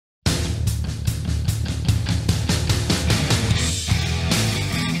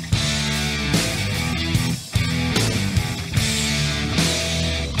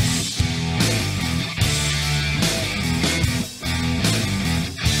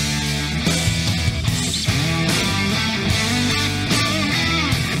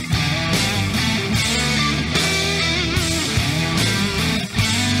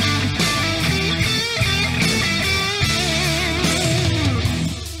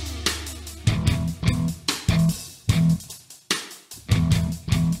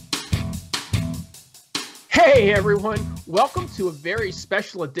Hey everyone, welcome to a very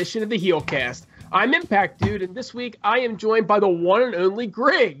special edition of the Heelcast. I'm Impact Dude, and this week I am joined by the one and only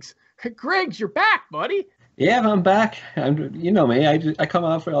Griggs. Griggs, you're back, buddy. Yeah, I'm back. You know me. I come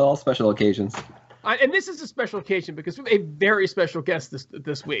out for all special occasions. And this is a special occasion because we have a very special guest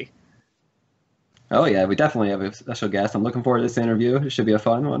this week. Oh yeah, we definitely have a special guest. I'm looking forward to this interview. It should be a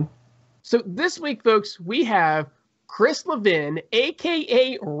fun one. So this week, folks, we have Kris Levin,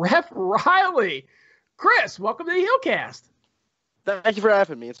 aka Ref Riley. Chris, welcome to the Heelcast. Thank you for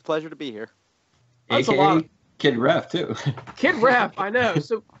having me. It's a pleasure to be here. That's AKA Kid Ref too. Kid Ref, I know.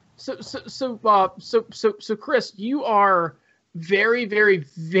 So, Chris, you are very, very,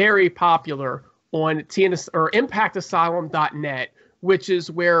 very popular on TNS or ImpactAsylum.net, which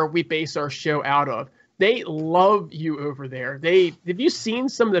is where we base our show out of. They love you over there. Have you seen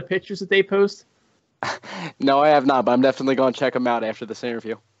some of the pictures that they post? No, I have not, but I'm definitely going to check them out after this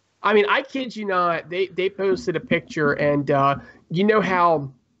interview. I mean, I kid you not. They posted a picture, and you know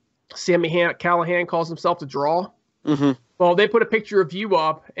how Sammy Callahan calls himself the Draw? Mm-hmm. Well, they put a picture of you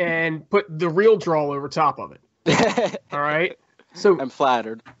up and put the real Draw over top of it. All right. So I'm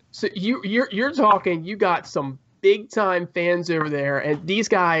flattered. So you're talking. You got some big time fans over there, and these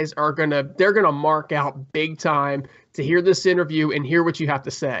guys they're gonna mark out big time to hear this interview and hear what you have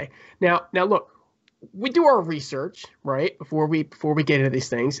to say. Now look. We do our research, right, before we get into these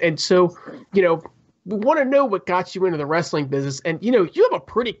things. And so, we want to know what got you into the wrestling business. And, you have a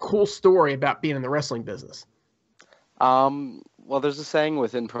pretty cool story about being in the wrestling business. Well, there's a saying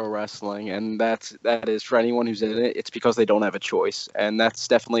within pro wrestling, and that is for anyone who's in it, it's because they don't have a choice. And that's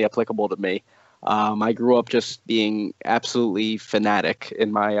definitely applicable to me. I grew up just being absolutely fanatic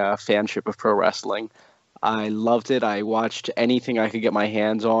in my fanship of pro wrestling. I loved it. I watched anything I could get my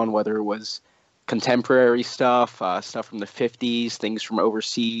hands on, whether it was contemporary stuff from the 50s, things from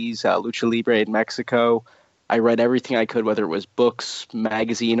overseas, Lucha Libre in Mexico. I read everything I could, whether it was books,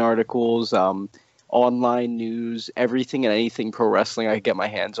 magazine articles, online news, everything and anything pro wrestling I could get my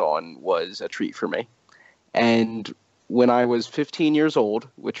hands on was a treat for me. And when I was 15 years old,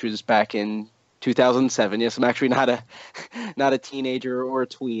 which was back in 2007, yes, I'm actually not a teenager or a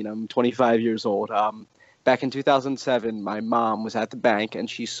tween. I'm 25 years old. Back in 2007, my mom was at the bank and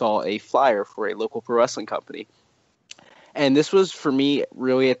she saw a flyer for a local pro wrestling company. And this was, for me,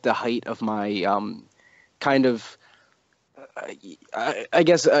 really at the height of my I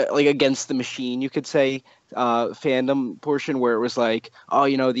guess, like against the machine, you could say, fandom portion where it was like, oh,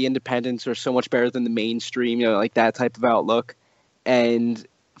 the independents are so much better than the mainstream, like that type of outlook. And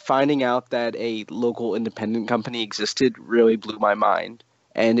finding out that a local independent company existed really blew my mind.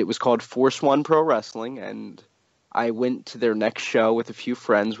 And it was called Force One Pro Wrestling, and I went to their next show with a few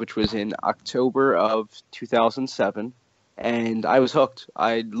friends, which was in October of 2007, and I was hooked.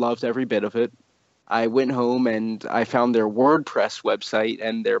 I loved every bit of it. I went home and I found their WordPress website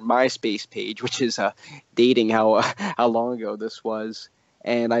and their MySpace page, which is dating how long ago this was,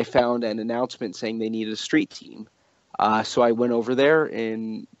 and I found an announcement saying they needed a street team. So I went over there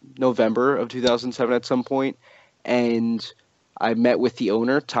in November of 2007 at some point, and I met with the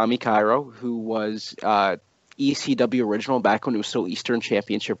owner, Tommy Cairo, who was ECW original back when it was still Eastern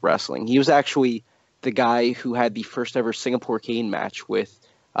Championship Wrestling. He was actually the guy who had the first ever Singapore Cane match with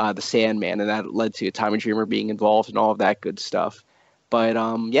the Sandman, and that led to Tommy Dreamer being involved and all of that good stuff. But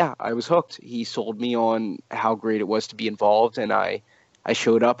yeah, I was hooked. He sold me on how great it was to be involved, and I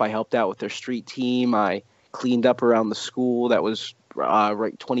showed up. I helped out with their street team. I cleaned up around the school that was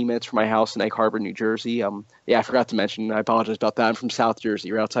right 20 minutes from my house in Egg Harbor, New Jersey. Yeah, I forgot to mention, I apologize about that. I'm from South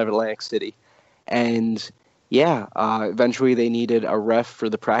Jersey, right outside of Atlantic City. And yeah, eventually they needed a ref for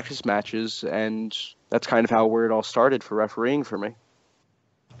the practice matches, and that's kind of where it all started for refereeing for me.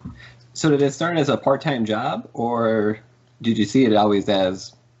 So did it start as a part-time job, or did you see it always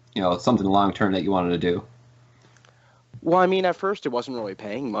as, something long-term that you wanted to do? Well, I mean, at first it wasn't really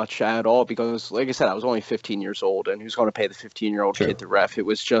paying much at all because, like I said, I was only 15 years old, and who's going to pay the 15-year-old kid to ref? It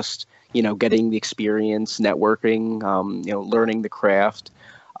was just, getting the experience, networking, learning the craft.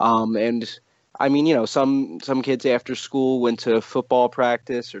 And I mean, some kids after school went to football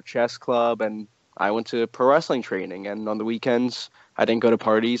practice or chess club, and I went to pro wrestling training. And on the weekends, I didn't go to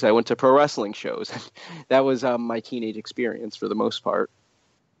parties. I went to pro wrestling shows. That was my teenage experience for the most part.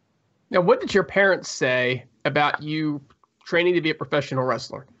 Now, what did your parents say about you training to be a professional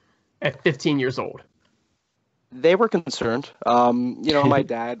wrestler at 15 years old? They were concerned. My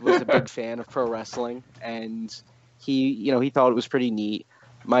dad was a big fan of pro wrestling, and he thought it was pretty neat.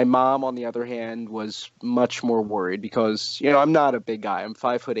 My mom, on the other hand, was much more worried because, I'm not a big guy. I'm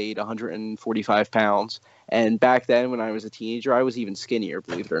 5'8", 145 pounds. And back then when I was a teenager, I was even skinnier,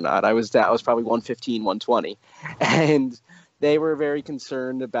 believe it or not. I was probably 115, 120. And they were very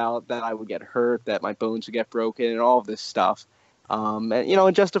concerned about that I would get hurt, that my bones would get broken, and all of this stuff.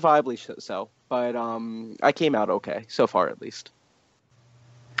 And justifiably so. But I came out okay, so far at least.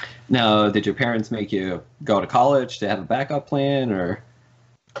 Now, did your parents make you go to college to have a backup plan, or?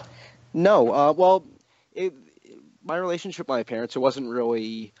 No, my relationship with my parents, it wasn't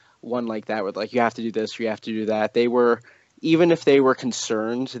really one like that, where like you have to do this, or you have to do that. They were, even if they were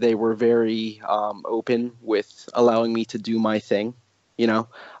concerned, they were very open with allowing me to do my thing,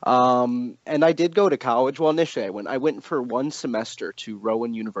 And I did go to college. Well, initially I went for 1 semester to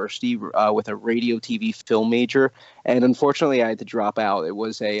Rowan University with a radio, TV, film major, and unfortunately I had to drop out. It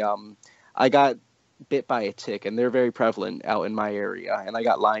was I got bit by a tick, and they're very prevalent out in my area, and I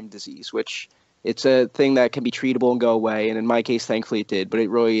got Lyme disease, which it's a thing that can be treatable and go away, and in my case thankfully it did, but it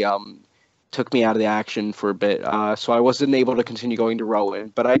really took me out of the action for a bit, so I wasn't able to continue going to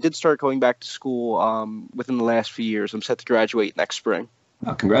Rowan, but I did start going back to school within the last few years. I'm set to graduate next spring.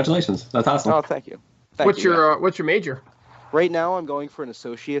 Oh, congratulations. That's awesome. Oh, thank you. What's your major? Right now I'm going for an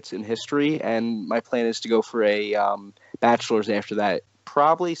associate's in history, and my plan is to go for a bachelor's after that,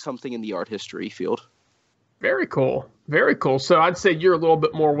 probably something in the art history field. Very cool. Very cool. So I'd say you're a little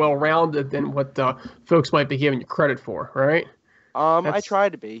bit more well-rounded than what folks might be giving you credit for, right? I try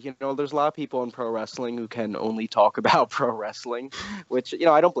to be. There's a lot of people in pro wrestling who can only talk about pro wrestling, which,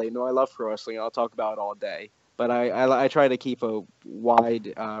 I don't blame them. I love pro wrestling. I'll talk about it all day. But I try to keep a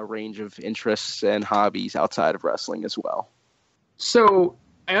wide range of interests and hobbies outside of wrestling as well. So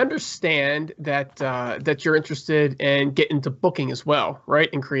I understand that you're interested in getting into booking as well, right?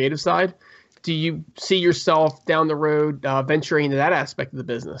 In creative side. Do you see yourself down the road venturing into that aspect of the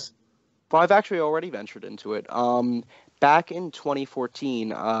business? Well, I've actually already ventured into it. Back in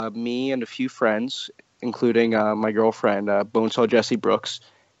 2014, me and a few friends, including my girlfriend, Bonesaw Jessie Brooks,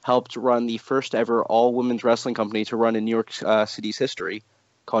 helped run the first ever all-women's wrestling company to run in New York City's history,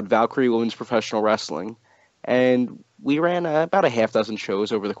 called Valkyrie Women's Professional Wrestling. And we ran about a half dozen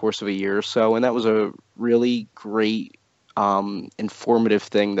shows over the course of a year or so, and that was a really great informative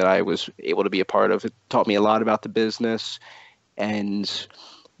thing that I was able to be a part of. It taught me a lot about the business and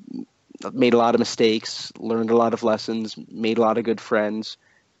made a lot of mistakes, learned a lot of lessons, made a lot of good friends.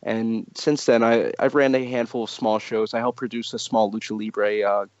 And since then, I've ran a handful of small shows. I helped produce a small Lucha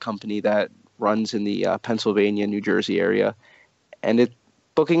Libre company that runs in the Pennsylvania, New Jersey area. And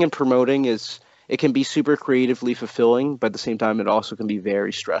booking and promoting it can be super creatively fulfilling, but at the same time, it also can be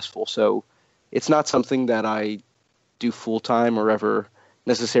very stressful. So it's not something that I do full-time or ever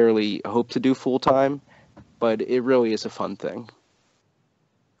necessarily hope to do full-time, but it really is a fun thing.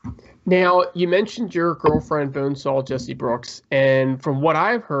 Now, you mentioned your girlfriend, Bonesaw Jessie Brooks, and from what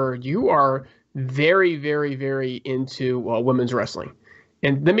I've heard, you are very, very, very into women's wrestling.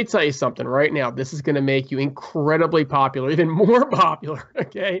 And let me tell you something right now. This is going to make you incredibly popular, even more popular,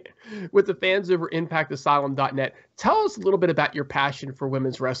 okay, with the fans over ImpactAsylum.net. Tell us a little bit about your passion for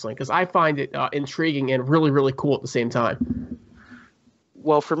women's wrestling, because I find it intriguing and really, really cool at the same time.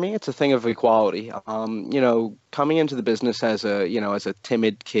 Well, for me, it's a thing of equality. Coming into the business as a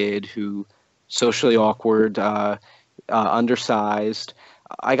timid kid who socially awkward, undersized,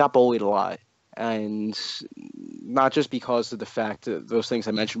 I got bullied a lot. And not just because of the fact that those things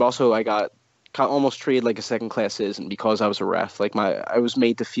I mentioned, but also I got almost treated like a second-class citizen because I was a ref. Like I was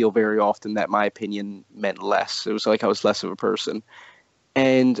made to feel very often that my opinion meant less. It was like I was less of a person.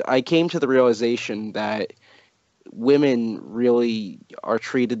 And I came to the realization that women really are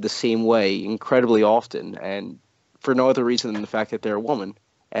treated the same way incredibly often, and for no other reason than the fact that they're a woman.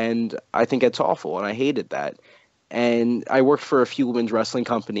 And I think it's awful, and I hated that. And I worked for a few women's wrestling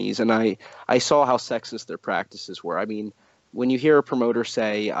companies, and I saw how sexist their practices were. I mean, when you hear a promoter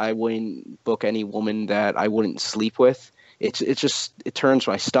say, I wouldn't book any woman that I wouldn't sleep with, it turns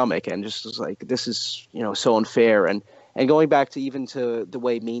my stomach, and just is like, this is, so unfair. And going back to even to the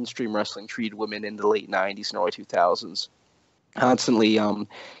way mainstream wrestling treated women in the late 90s and early 2000s, constantly,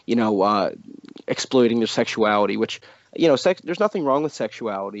 exploiting their sexuality, which, there's nothing wrong with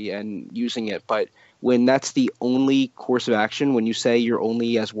sexuality and using it, but when that's the only course of action, when you say you're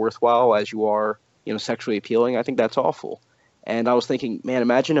only as worthwhile as you are, sexually appealing, I think that's awful. And I was thinking, man,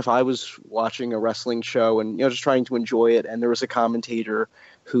 imagine if I was watching a wrestling show and, just trying to enjoy it, and there was a commentator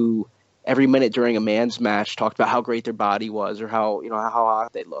who every minute during a man's match talked about how great their body was or how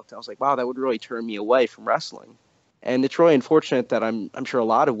hot they looked. I was like, wow, that would really turn me away from wrestling. And it's really unfortunate that I'm sure a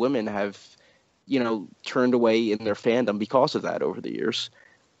lot of women have, turned away in their fandom because of that over the years.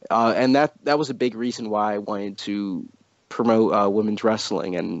 And that was a big reason why I wanted to promote women's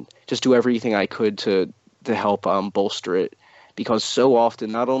wrestling and just do everything I could to help bolster it. Because so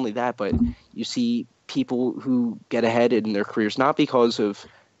often, not only that, but you see people who get ahead in their careers not because of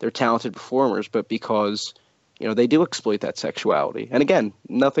their talented performers, but because they do exploit that sexuality. And again,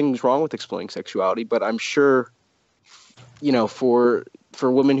 nothing's wrong with exploiting sexuality, but I'm sure for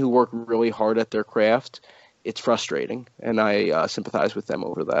women who work really hard at their craft, it's frustrating, and I sympathize with them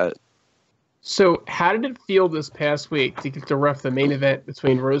over that. So, how did it feel this past week to get to ref the main event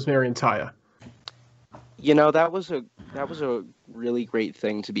between Rosemary and Taya? That was a really great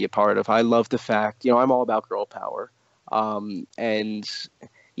thing to be a part of. I love the fact, I'm all about girl power, and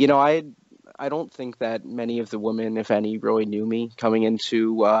I don't think that many of the women, if any, really knew me coming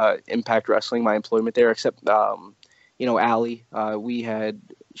into Impact Wrestling, my employment there, except Allie.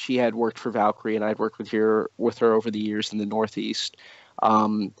 She had worked for Valkyrie, and I'd worked with her over the years in the Northeast.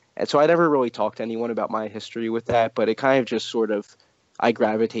 And so I never really talked to anyone about my history with that, but it kind of just sort of, I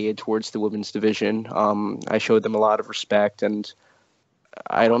gravitated towards the women's division. I showed them a lot of respect, and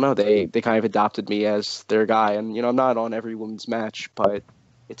I don't know, they kind of adopted me as their guy. And, I'm not on every women's match, but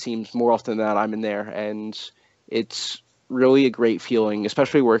it seems more often than not I'm in there. And it's really a great feeling,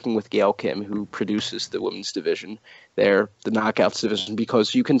 especially working with Gail Kim, who produces the women's division there, the Knockouts division,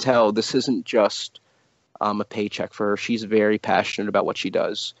 because you can tell this isn't just a paycheck for her. She's very passionate about what she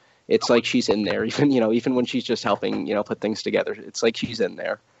does. It's like she's in there, even when she's just helping, put things together. It's like she's in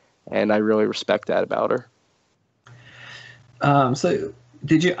there, and I really respect that about her. So,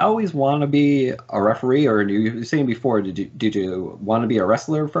 did you always want to be a referee, or you were saying before, did you want to be a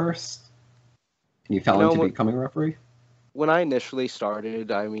wrestler first, and you fell into becoming a referee? When I initially started,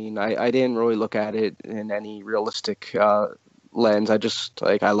 I didn't really look at it in any realistic lens. I just,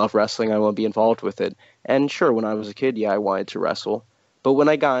 I love wrestling. I want to be involved with it. And sure, when I was a kid, yeah, I wanted to wrestle. But when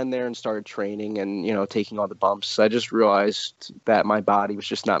I got in there and started training and, taking all the bumps, I just realized that my body was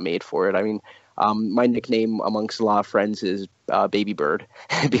just not made for it. My nickname amongst a lot of friends is Baby Bird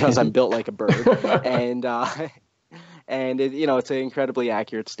because I'm built like a bird. And it's an incredibly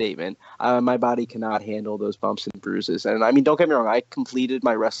accurate statement. My body cannot handle those bumps and bruises. And don't get me wrong, I completed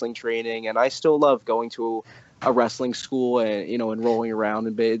my wrestling training, and I still love going to a wrestling school and and rolling around.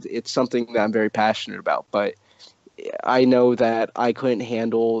 And it's something that I'm very passionate about. But I know that I couldn't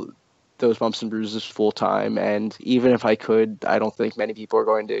handle those bumps and bruises full time, and even if I could, I don't think many people are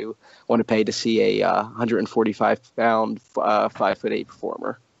going to want to pay to see a 145-pound, 5'8"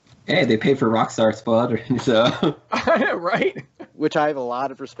 performer. Hey, they paid for Rockstar Spud, so right. Which I have a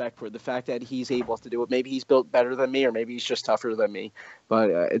lot of respect for. The fact that he's able to do it. Maybe he's built better than me, or maybe he's just tougher than me.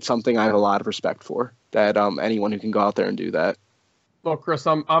 But it's something I have a lot of respect for. That anyone who can go out there and do that. Well, Chris,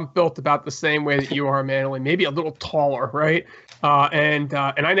 I'm built about the same way that you are, man. Only maybe a little taller, right? And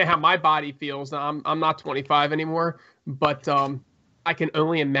I know how my body feels. I'm not 25 anymore, but I can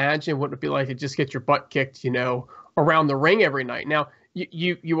only imagine what it would be like to just get your butt kicked, around the ring every night. Now,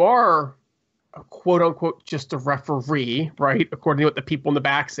 you are a quote unquote just a referee, right? According to what the people in the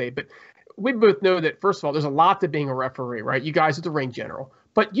back say. But we both know that, first of all, there's a lot to being a referee, right? You guys are the ring general,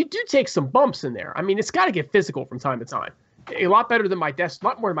 but you do take some bumps in there. It's got to get physical from time to time. A lot better than my desk, a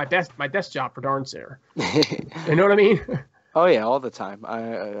lot more than my desk job for darn sure. You know what I mean? Oh yeah, all the time.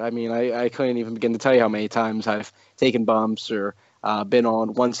 I couldn't even begin to tell you how many times I've taken bumps or been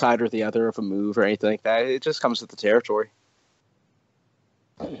on one side or the other of a move or anything like that. It just comes with the territory.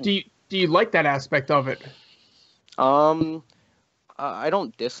 Do you like that aspect of it? I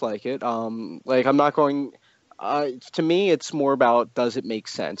don't dislike it. I'm not going. To me, it's more about, does it make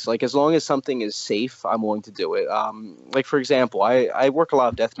sense? As long as something is safe, I'm willing to do it. For example, I work a lot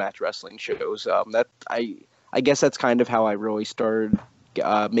of deathmatch wrestling shows. I guess that's kind of how I really started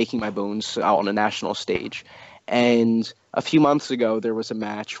making my bones out on a national stage. And a few months ago, there was a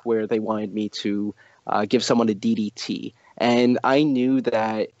match where they wanted me to give someone a DDT, and I knew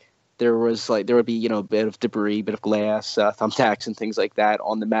that there would be a bit of debris, a bit of glass, thumbtacks, and things like that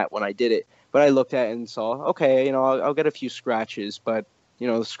on the mat when I did it. But I looked at it and saw, okay, I'll get a few scratches, but,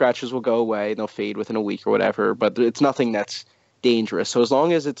 the scratches will go away and they'll fade within a week or whatever. But it's nothing that's dangerous. So as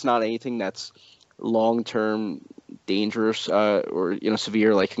long as it's not anything that's long-term dangerous or,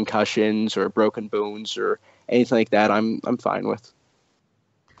 severe, like concussions or broken bones or anything like that, I'm fine with.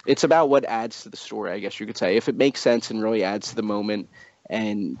 It's about what adds to the story, I guess you could say. If it makes sense and really adds to the moment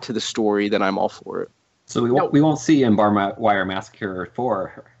and to the story, then I'm all for it. So we won't see in Barbed Wire Massacre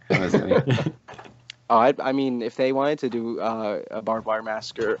 4. If they wanted to do a Barbed Wire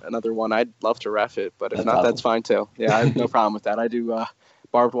Massacre, another one, I'd love to ref it. But if not, that's fine too. Yeah, I have no problem with that. I do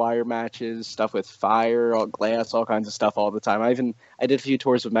barbed wire matches, stuff with fire, all glass, all kinds of stuff all the time. I did a few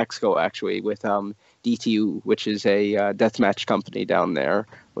tours of Mexico actually with DTU, which is a deathmatch company down there.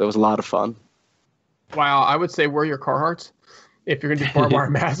 It was a lot of fun. Wow, I would say wear your Carhartts if you're going to do barbed wire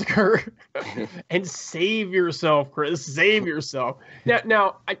massacre, and save yourself, Chris. Save yourself.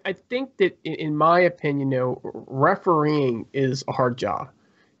 Now, I think that in my opinion, refereeing is a hard job.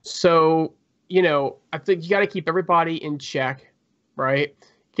 So, I think you got to keep everybody in check, right?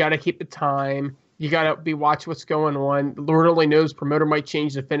 You got to keep the time. You got to be watch what's going on. Lord only knows, promoter might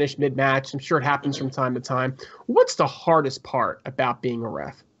change the finish mid-match. I'm sure it happens from time to time. What's the hardest part about being a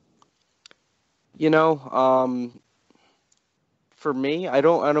ref? For me, I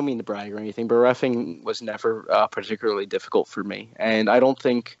don't mean to brag or anything, but reffing was never particularly difficult for me, and I don't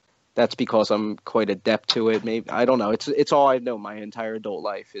think that's because I'm quite adept to it. Maybe, I don't know. It's all I've known my entire adult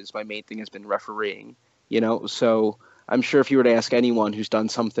life. Is my main thing has been refereeing. So I'm sure if you were to ask anyone who's done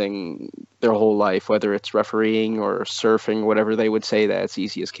something their whole life, whether it's refereeing or surfing, whatever, they would say that it's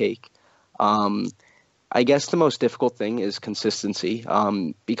easy as cake. I guess the most difficult thing is consistency,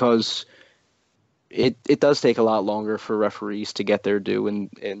 because it does take a lot longer for referees to get their due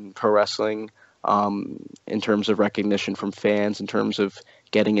in pro wrestling, in terms of recognition from fans, in terms of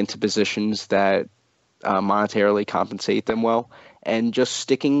getting into positions that monetarily compensate them well, and just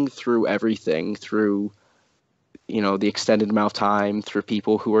sticking through everything, through the extended amount of time, through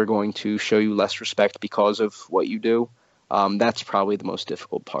people who are going to show you less respect because of what you do. That's probably the most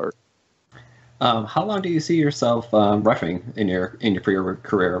difficult part. How long do you see yourself reffing for your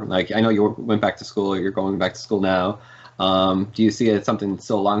career? Like, I know you went back to school, you're going back to school now. Do you see it as something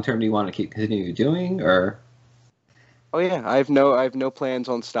so long term? Do you want to continue doing, or? Oh yeah, I have no plans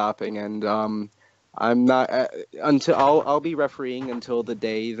on stopping, and I'm not until I'll be refereeing until the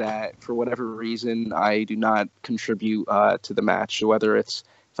day that, for whatever reason, I do not contribute to the match. So whether it's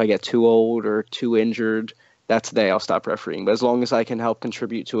if I get too old or too injured, that's the day I'll stop refereeing. But as long as I can help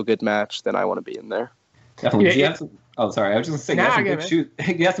contribute to a good match, then I want to be in there. Definitely. Sorry. I was just going to say, you have some big shoes.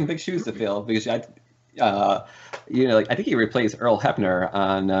 You have some big shoes to fill, because I think you replaced Earl Hebner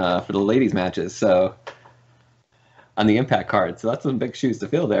on for the ladies matches, so on the Impact card. So that's some big shoes to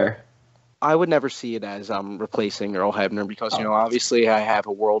fill there. I would never see it as replacing Earl Hebner, because obviously I have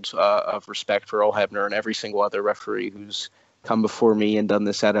a world of respect for Earl Hebner and every single other referee who's come before me and done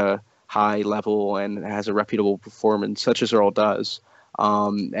this at a high level and has a reputable performance, such as Earl does.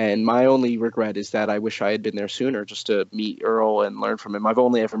 And my only regret is that I wish I had been there sooner, just to meet Earl and learn from him. I've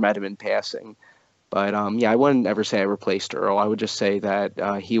only ever met him in passing. But I wouldn't ever say I replaced Earl. I would just say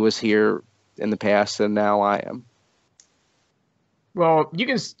that he was here in the past and now I am. Well,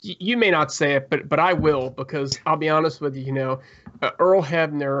 you may not say it, but I will, because I'll be honest with you. Earl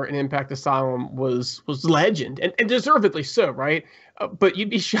Hebner in Impact Asylum was legend, and deservedly so, right? But you'd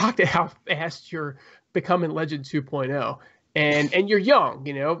be shocked at how fast you're becoming Legend 2.0, and you're young.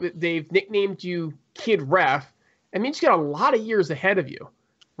 They've nicknamed you Kid Ref. I mean, you got a lot of years ahead of you,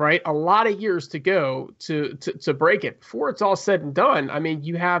 right? A lot of years to go to break it. Before it's all said and done, I mean,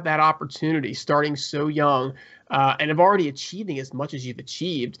 you have that opportunity starting so young. And have already achieving as much as you've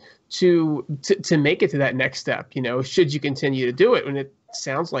achieved to make it to that next step, should you continue to do it, and it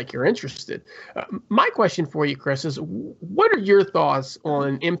sounds like you're interested. My question for you, Chris, is what are your thoughts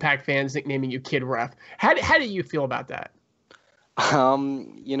on Impact fans nicknaming you Kid Ref? How do you feel about that?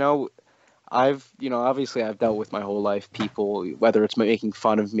 Obviously I've dealt with my whole life people, whether it's making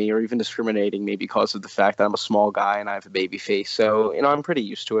fun of me or even discriminating me because of the fact that I'm a small guy and I have a baby face. So, I'm pretty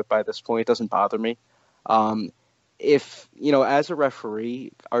used to it by this point. It doesn't bother me. If, as a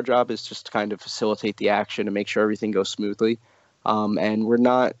referee, our job is just to kind of facilitate the action and make sure everything goes smoothly. And we're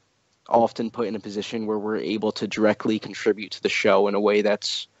not often put in a position where we're able to directly contribute to the show in a way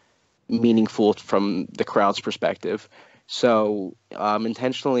that's meaningful from the crowd's perspective. So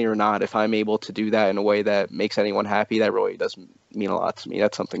intentionally or not, if I'm able to do that in a way that makes anyone happy, that really does mean a lot to me.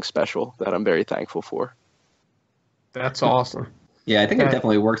 That's something special that I'm very thankful for. That's awesome. Yeah, I think it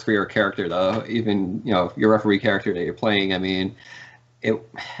definitely works for your character, though. Even, your referee character that you're playing. I mean, I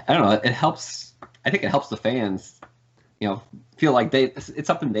don't know. It helps. I think it helps the fans, feel like it's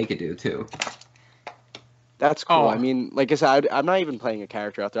something they could do too. That's cool. I mean, like I said, I'm not even playing a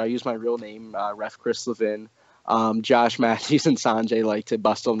character out there. I use my real name, Referre Kris Levin. Josh Matthews and Sanjay like to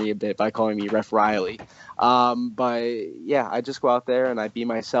bust on me a bit by calling me Ref Riley. But yeah, I just go out there and I be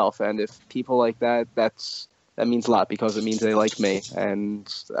myself. And if people like that, that means a lot, because it means they like me. And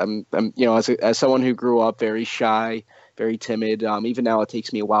I'm as someone who grew up very shy, very timid, even now it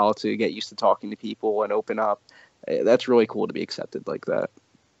takes me a while to get used to talking to people and open up. That's really cool to be accepted like that.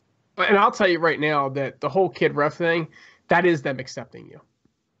 And I'll tell you right now that the whole Kid Ref thing, that is them accepting you.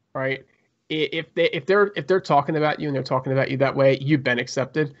 right? If they're talking about you and they're talking about you that way, you've been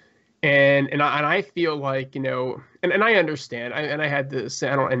accepted. And I feel like, and I understand. I had this,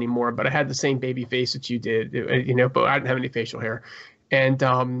 I don't anymore, but I had the same baby face that you did, but I didn't have any facial hair. And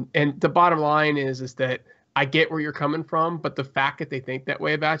the bottom line is that I get where you're coming from, but the fact that they think that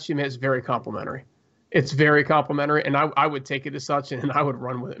way about you, man, is very complimentary. It's very complimentary, and I would take it as such, and I would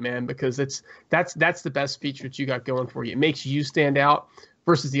run with it, man, because that's the best feature that you got going for you. It makes you stand out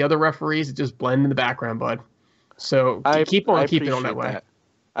versus the other referees that just blend in the background, bud. So keep on keeping on that way.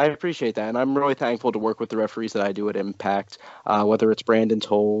 I appreciate that, and I'm really thankful to work with the referees that I do at Impact, whether it's Brandon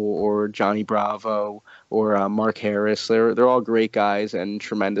Toll or Johnny Bravo or Mark Harris. They're all great guys and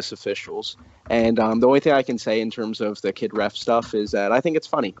tremendous officials. And the only thing I can say in terms of the kid ref stuff is that I think it's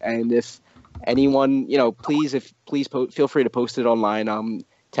funny. And if anyone, please feel free to post it online.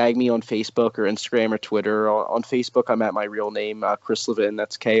 Tag me on Facebook or Instagram or Twitter. On Facebook, I'm at my real name, Kris Levin.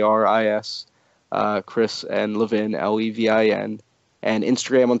 That's Kris, Chris and Levin, Levin. And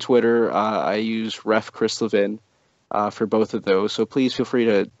Instagram and Twitter, I use Referre Kris Levin for both of those. So please feel free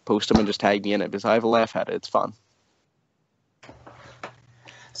to post them and just tag me in it because I have a laugh at it. It's fun.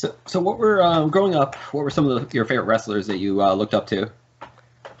 So what were growing up? What were some of your favorite wrestlers that you looked up to?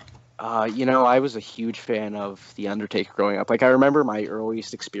 I was a huge fan of The Undertaker growing up. Like, I remember my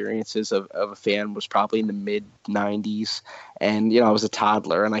earliest experiences of a fan was probably in the mid-'90s. And, I was a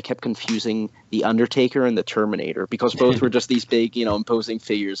toddler, and I kept confusing The Undertaker and The Terminator because both were just these big, imposing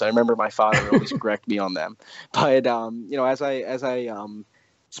figures. I remember my father always correct me on them. But, as I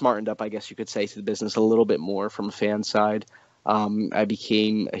smartened up, I guess you could say, to the business a little bit more from a fan side, I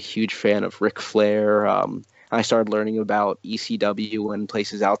became a huge fan of Ric Flair. I started learning about ECW and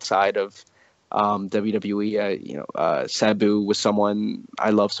places outside of WWE. Sabu was someone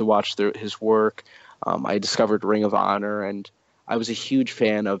I loved to watch his work. I discovered Ring of Honor, and I was a huge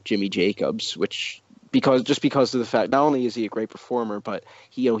fan of Jimmy Jacobs, because of the fact not only is he a great performer, but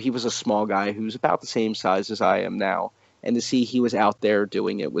he was a small guy who's about the same size as I am now. And to see he was out there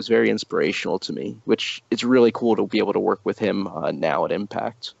doing it was very inspirational to me, which it's really cool to be able to work with him now at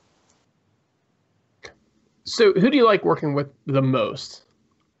Impact. So, who do you like working with the most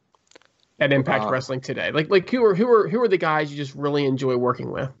at Impact Wrestling today? Like who are the guys you just really enjoy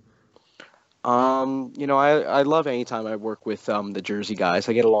working with? I love anytime I work with the Jersey guys.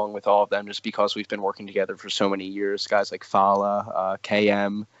 I get along with all of them just because we've been working together for so many years. Guys like Fala,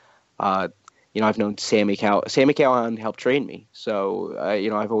 KM. I've known Sammy Cow. Sammy Callahan helped train me, so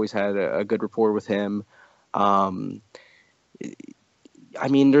I've always had a good rapport with him. There's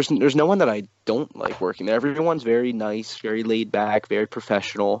no one that I don't like working there. Everyone's very nice, very laid back, very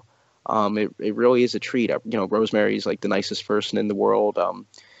professional. It really is a treat. Rosemary's like the nicest person in the world.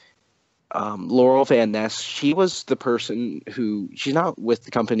 Laurel Van Ness, she was the person she's not with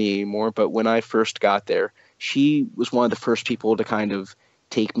the company anymore, but when I first got there, she was one of the first people to kind of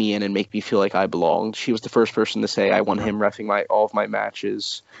take me in and make me feel like I belonged. She was the first person to say, I want him reffing all of my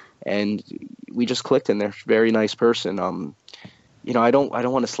matches. And we just clicked, and they're a very nice person. I don't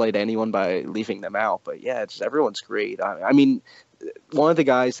want to slight anyone by leaving them out, but yeah, everyone's great. One of the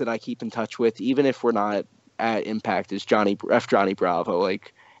guys that I keep in touch with, even if we're not at Impact, is Johnny Bravo.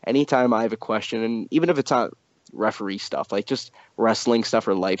 Like, anytime I have a question, and even if it's not referee stuff, like just wrestling stuff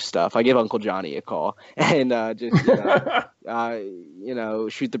or life stuff, I give Uncle Johnny a call and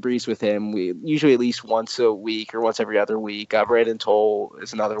shoot the breeze with him. We usually at least once a week or once every other week. Brandon Toll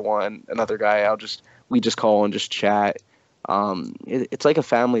is another guy. We just call and just chat. It's like a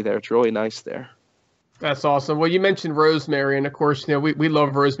family there. It's really nice there. That's awesome. Well, you mentioned Rosemary, and of course, we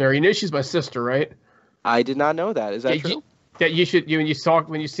love Rosemary. She's my sister, right? I did not know that. Is that true? When you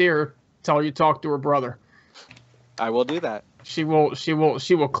see her, tell her you talk to her brother. I will do that. She will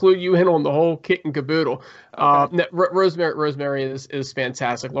clue you in on the whole kit and caboodle. Okay. Rosemary is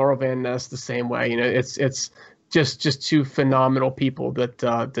fantastic. Laurel Van Ness the same way. It's just two phenomenal people that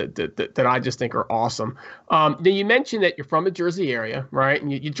I just think are awesome. Now you mentioned that you're from the Jersey area, right?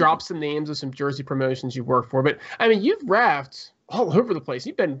 And you dropped some names of some Jersey promotions you worked for, but you've reffed all over the place.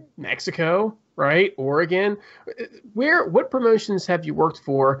 You've been Mexico, right? Oregon. What promotions have you worked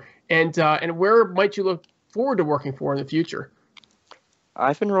for, and where might you look forward to working for in the future?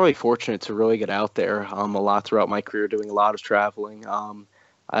 I've been really fortunate to really get out there a lot throughout my career, doing a lot of traveling.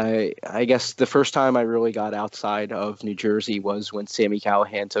 I guess the first time I really got outside of New Jersey was when Sammy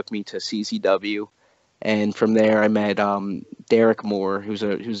Callahan took me to CZW, and from there I met Derek Moore, he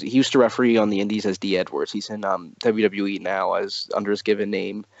used to referee on the Indies as D. Edwards. He's in WWE now as under his given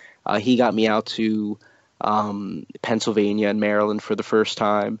name. He got me out to Pennsylvania and Maryland for the first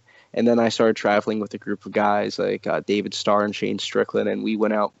time. And then I started traveling with a group of guys like David Starr and Shane Strickland, and we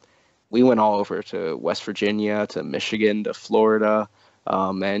went out we went all over to West Virginia, to Michigan, to Florida,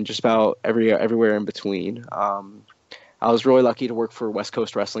 and just about everywhere in between. I was really lucky to work for West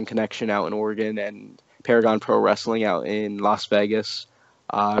Coast Wrestling Connection out in Oregon and Paragon Pro Wrestling out in Las Vegas.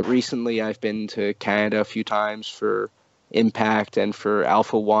 Recently, I've been to Canada a few times for Impact and for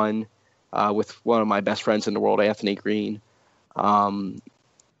Alpha One with one of my best friends in the world, Anthony Green.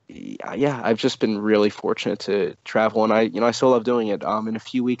 Yeah, I've just been really fortunate to travel, and I still love doing it. In a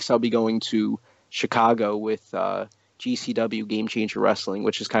few weeks, I'll be going to Chicago with GCW Game Changer Wrestling,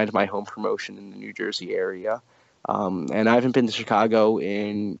 which is kind of my home promotion in the New Jersey area. And I haven't been to Chicago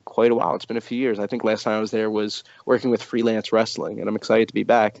in quite a while. It's been a few years. I think last time I was there was working with Freelance Wrestling, and I'm excited to be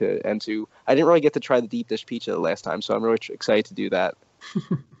back. I didn't really get to try the deep dish pizza the last time, so I'm really excited to do that.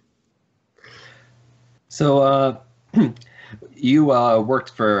 So, you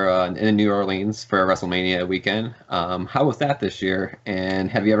worked in New Orleans for WrestleMania weekend. How was that this year? And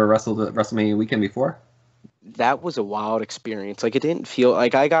have you ever wrestled at WrestleMania weekend before? That was a wild experience. Like, it didn't feel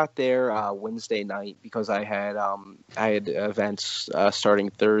like I got there Wednesday night because I had events starting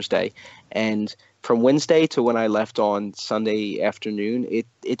Thursday, and from Wednesday to when I left on Sunday afternoon, it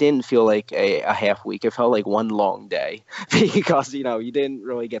didn't feel like a half week. It felt like one long day because you didn't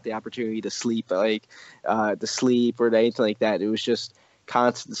really get the opportunity to sleep or anything like that. It was just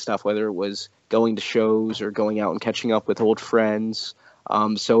constant stuff, whether it was going to shows or going out and catching up with old friends.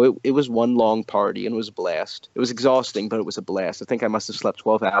 So it was one long party, and it was a blast. It was exhausting, but it was a blast. I think I must have slept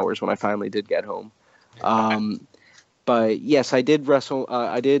 12 hours when I finally did get home. But yes, I did wrestle.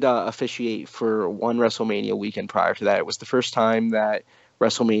 I did officiate for one WrestleMania weekend prior to that. It was the first time that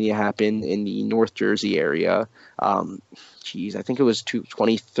WrestleMania happened in the North Jersey area. I think it was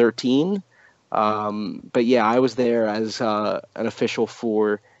 2013. But yeah, I was there as an official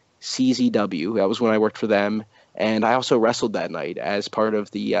for CZW. That was when I worked for them. And I also wrestled that night as part of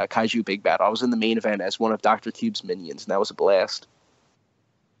the Kaiju Big Battle. I was in the main event as one of Dr. Cube's minions, and that was a blast.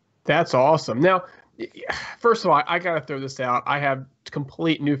 That's awesome. Now, first of all, I got to throw this out. I have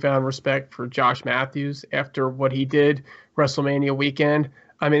complete newfound respect for Josh Matthews after what he did WrestleMania weekend.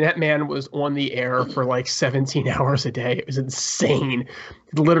 I mean, that man was on the air for like 17 hours a day. It was insane.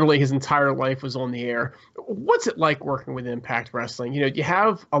 Literally, his entire life was on the air. What's it like working with Impact Wrestling? You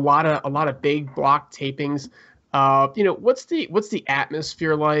have a lot of big block tapings. What's the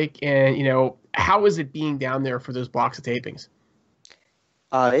atmosphere like, and how is it being down there for those blocks of tapings?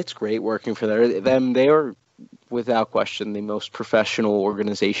 It's great working for them. They are, without question, the most professional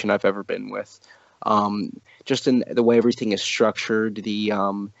organization I've ever been with. Just in the way everything is structured, the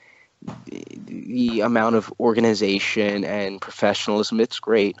amount of organization and professionalism, it's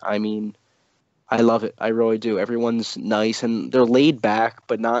great. I mean, I love it. I really do. Everyone's nice, and they're laid back,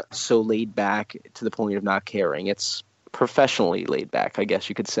 but not so laid back to the point of not caring. It's professionally laid back, I guess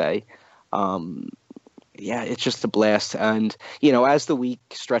you could say. Yeah, it's just a blast. And, as the week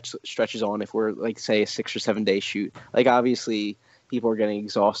stretches on, if we're, like, say, a 6 or 7 day shoot, like, obviously people are getting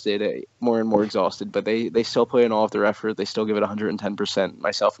exhausted, more and more exhausted, but they still put in all of their effort. They still give it 110%,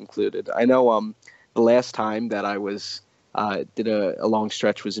 myself included. I know the last time that I was did a long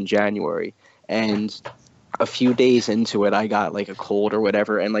stretch was in January. And a few days into it, I got like a cold or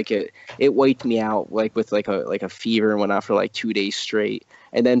whatever, and like it wiped me out like with like a fever and whatnot for like 2 days straight.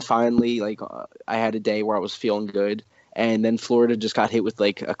 And then finally, I had a day where I was feeling good, and then Florida just got hit with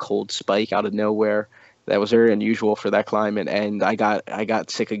like a cold spike out of nowhere. That was very unusual for that climate, and I got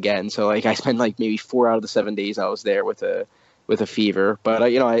sick again. So like I spent like maybe 4 out of the 7 days I was there with a fever, but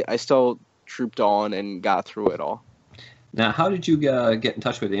I still trooped on and got through it all. Now, how did you get in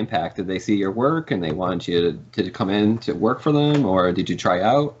touch with Impact? Did they see your work and they wanted you to come in to work for them, or did you try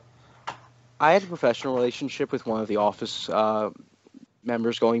out? I had a professional relationship with one of the office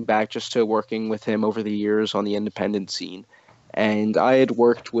members going back just to working with him over the years on the independent scene. And I had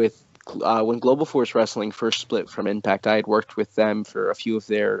worked with, when Global Force Wrestling first split from Impact, I had worked with them for a few of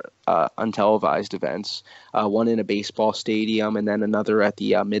their untelevised events, one in a baseball stadium and then another at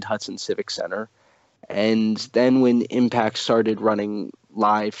the Mid-Hudson Civic Center. And then when Impact started running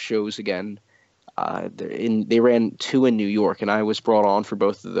live shows again, they ran 2 in New York, and I was brought on for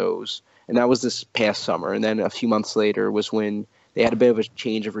both of those. And that was this past summer. And then a few months later was when they had a bit of a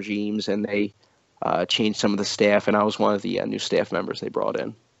change of regimes, and they changed some of the staff, and I was one of the new staff members they brought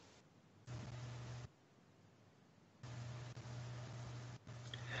in.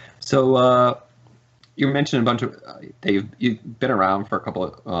 So you mentioned a bunch of you've been around for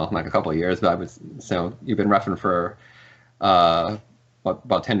not a couple of years, but you've been reffing for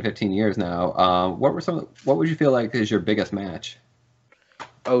about 10, 15 years now. What would you feel like is your biggest match?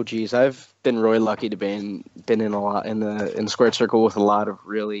 Oh geez, I've been really lucky to been in a lot in the squared circle with a lot of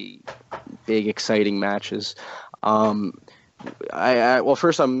really big, exciting matches. Um, well,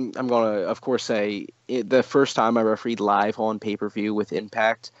 first I'm gonna of course say the first time I refereed live on pay-per-view with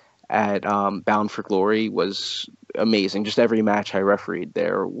Impact at Bound for Glory was amazing. Just every match I refereed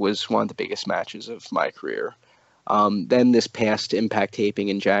there was one of the biggest matches of my career. Then this past Impact taping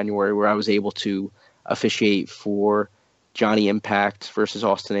in January, where I was able to officiate for Johnny Impact versus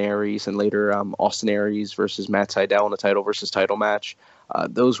Austin Aries, and later Austin Aries versus Matt Sydal in a title versus title match.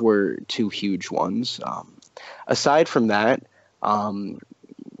 Those were two huge ones. Aside from that,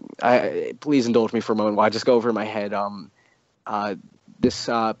 please indulge me for a moment while I just go over in my head. This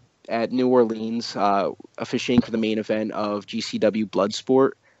at New Orleans, officiating for the main event of GCW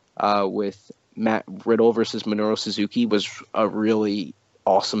Bloodsport with Matt Riddle versus Minoru Suzuki was a really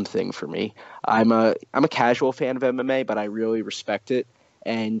awesome thing for me. I'm a casual fan of MMA, but I really respect it.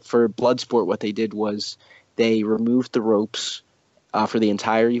 And for Bloodsport, what they did was they removed the ropes for the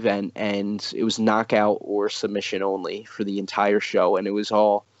entire event, and it was knockout or submission only for the entire show, and it was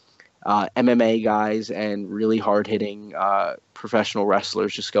all MMA guys and really hard-hitting professional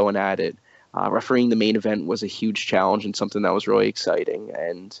wrestlers just going at it. Refereeing the main event was a huge challenge and something that was really exciting.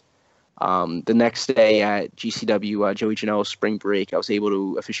 And the next day at GCW, Joey Janela's Spring Break, I was able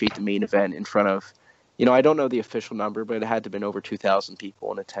to officiate the main event in front of, I don't know the official number, but it had to have been over 2,000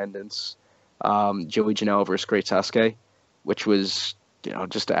 people in attendance. Joey Janela versus Great Sasuke, which was,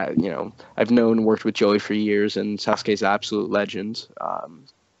 I've known and worked with Joey for years, and Sasuke's an absolute legend.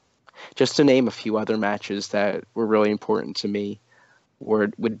 Just to name a few other matches that were really important to me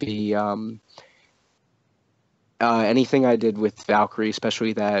would be anything I did with Valkyrie,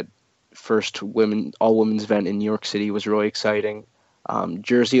 especially that first all-women's event in New York City was really exciting.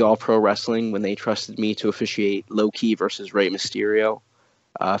 Jersey All Pro Wrestling, when they trusted me to officiate Low Key versus Rey Mysterio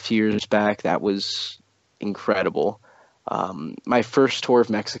a few years back, that was incredible. My first tour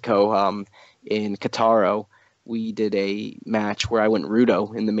of Mexico in Querétaro, we did a match where I went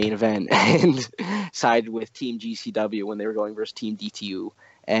Rudo in the main event and sided with Team GCW when they were going versus Team DTU.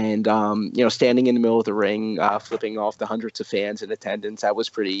 And, standing in the middle of the ring, flipping off the hundreds of fans in attendance, that was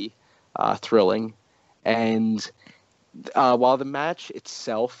pretty thrilling. And while the match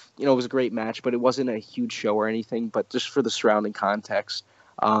itself, it was a great match, but it wasn't a huge show or anything, but just for the surrounding context,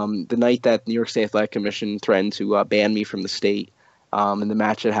 the night that New York State Athletic Commission threatened to ban me from the state, and the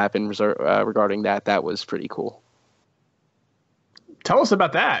match that happened regarding that was pretty cool. Tell us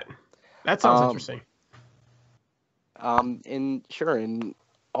about that. That sounds interesting. In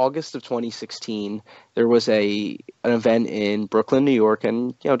August of 2016, there was an event in Brooklyn, New York,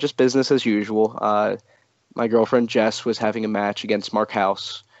 and just business as usual. My girlfriend Jess was having a match against Mark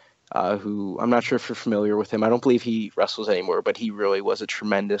House, who I'm not sure if you're familiar with him. I don't believe he wrestles anymore, but he really was a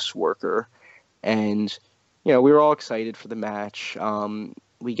tremendous worker. And we were all excited for the match.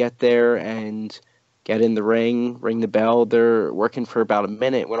 We get there and get in the ring the bell. They're working for about a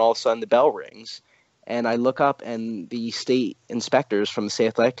minute when all of a sudden the bell rings. And I look up, and the state inspectors from the State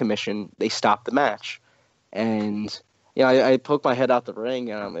Athletic Commission, they stopped the match. And, I poke my head out the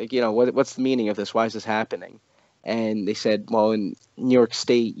ring, and I'm like, what's the meaning of this? Why is this happening? And they said, well, in New York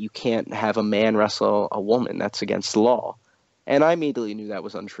State, you can't have a man wrestle a woman. That's against the law. And I immediately knew that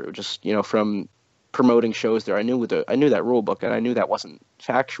was untrue. Just, from promoting shows there, I knew that rule book, and I knew that wasn't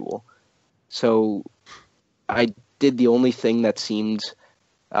factual. So I did the only thing that seemed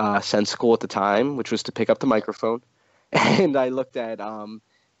sensical at the time, which was to pick up the microphone. And I looked at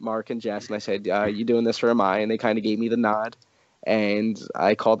Mark and Jess, and I said, you doing this or am I? And they kind of gave me the nod. And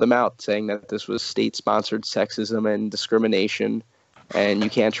I called them out, saying that this was state-sponsored sexism and discrimination, and you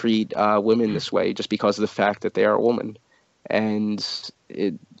can't treat women this way just because of the fact that they are a woman. And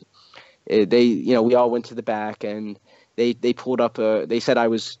we all went to the back, and they pulled up they said I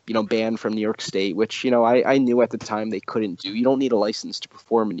was, banned from New York State, which, I knew at the time they couldn't do. You don't need a license to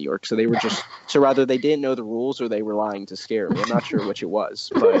perform in New York. So they were just, so rather they didn't know the rules or they were lying to scare me. I'm not sure which it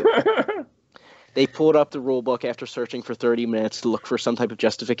was, but they pulled up the rule book after searching for 30 minutes to look for some type of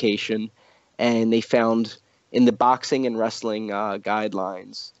justification. And they found in the boxing and wrestling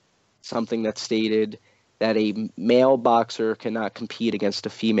guidelines something that stated that a male boxer cannot compete against a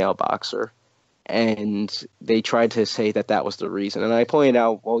female boxer. And they tried to say that was the reason. And I pointed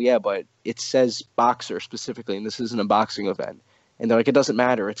out, well, yeah, but it says boxer specifically, and this isn't a boxing event. And they're like, it doesn't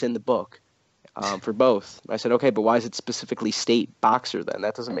matter. It's in the book for both. I said, okay, but why does it specifically state boxer then?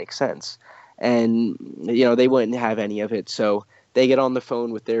 That doesn't make sense. And, they wouldn't have any of it. So they get on the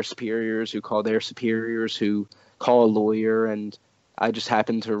phone with their superiors who call their superiors who call a lawyer. And I just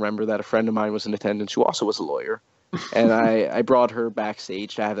happened to remember that a friend of mine was in attendance who also was a lawyer. And I brought her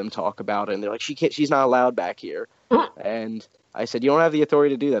backstage to have them talk about it, and they're like, she's not allowed back here. And I said, you don't have the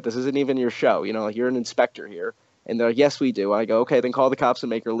authority to do that. This isn't even your show. Like, you're an inspector here. And they're like, yes, we do. I go, okay, then call the cops and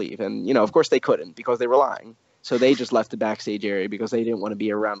make her leave. And, of course they couldn't because they were lying. So they just left the backstage area because they didn't want to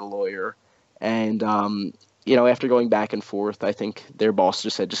be around a lawyer. And, after going back and forth, I think their boss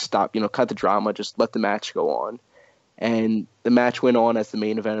just said, just stop, cut the drama, just let the match go on. And the match went on as the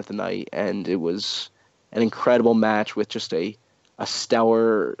main event of the night. And it was an incredible match with just a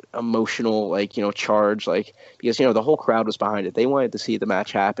stellar emotional, charge, because, the whole crowd was behind it. They wanted to see the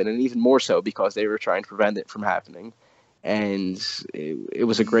match happen, and even more so because they were trying to prevent it from happening. And it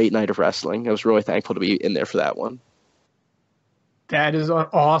was a great night of wrestling. I was really thankful to be in there for that one. That is an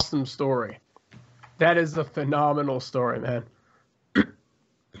awesome story. That is a phenomenal story, man.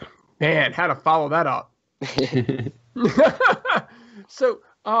 Man, how to follow that up. So,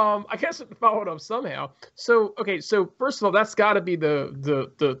 I guess to follow it up somehow. So, okay, so first of all, that's got to be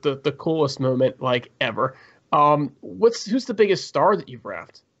the coolest moment ever. Who's the biggest star that you've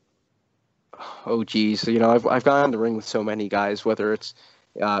reffed? Oh, geez. I've gone in the ring with so many guys, whether it's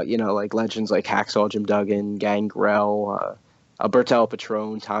legends like Hacksaw Jim Duggan, Gangrel, Alberto El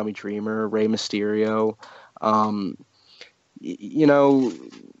Patron, Tommy Dreamer, Rey Mysterio.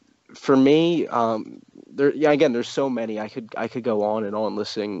 For me, there's so many. I could go on and on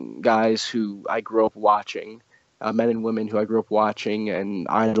listing guys who I grew up watching, men and women who I grew up watching and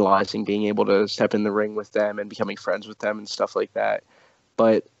idolizing, being able to step in the ring with them and becoming friends with them and stuff like that.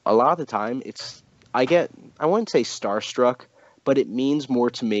 But a lot of the time, I wouldn't say starstruck, but it means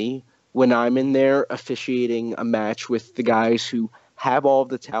more to me when I'm in there officiating a match with the guys who have all of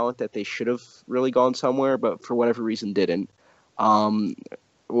the talent that they should have really gone somewhere, but for whatever reason didn't. Or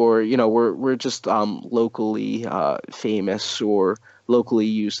we're just locally famous or locally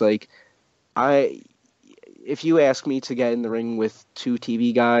used. If you ask me to get in the ring with two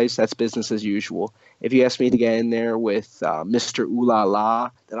TV guys, that's business as usual. If you ask me to get in there with Mr. Ooh La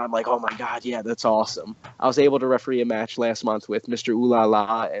La, then I'm like, oh my God, yeah, that's awesome. I was able to referee a match last month with Mr. Ooh La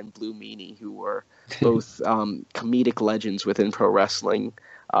La and Blue Meanie, who were both comedic legends within pro wrestling.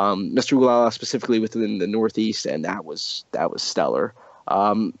 Mr. Ooh La La specifically within the Northeast, and that was stellar.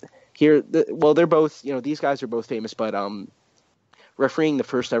 They're both, these guys are both famous, but refereeing the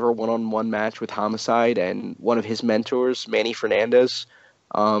first ever one-on-one match with Homicide and one of his mentors, Manny Fernandez,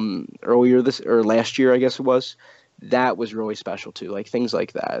 last year, I guess it was, that was really special too. Things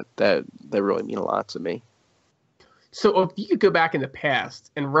like that really mean a lot to me. So if you could go back in the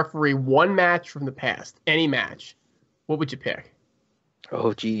past and referee one match from the past, any match, what would you pick?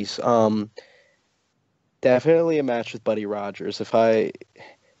 Oh, geez. Definitely a match with Buddy Rogers.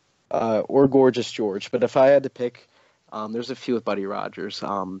 Or Gorgeous George. But if I had to pick, there's a few with Buddy Rogers.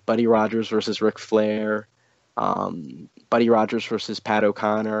 Buddy Rogers versus Ric Flair. Buddy Rogers versus Pat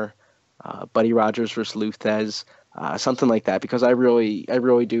O'Connor. Buddy Rogers versus Luthez. Something like that. Because I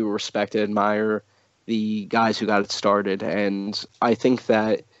really do respect and admire the guys who got it started. And I think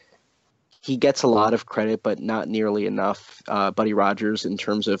that he gets a lot of credit, but not nearly enough, Buddy Rogers, in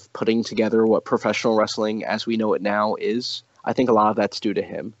terms of putting together what professional wrestling as we know it now is. I think a lot of that's due to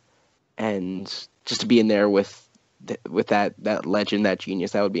him. And just to be in there with that legend, that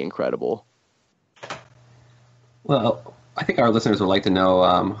genius, that would be incredible. Well, I think our listeners would like to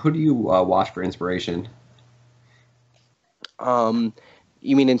know, who do you watch for inspiration? You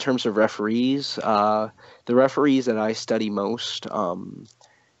mean in terms of referees? The referees that I study most,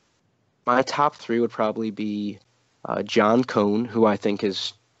 my top three would probably be John Cone, who I think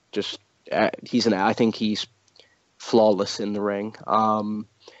is just I think he's flawless in the ring.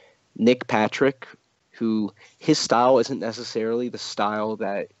 Nick Patrick, who his style isn't necessarily the style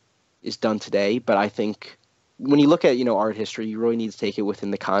that is done today, but I think when you look at art history, you really need to take it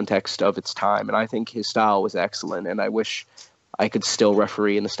within the context of its time, and I think his style was excellent, and I wish I could still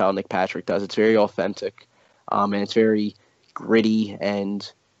referee in the style Nick Patrick does. It's very authentic, and it's very gritty and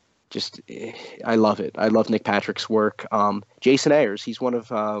just I love it. I love Nick Patrick's work. Jason Ayers, he's one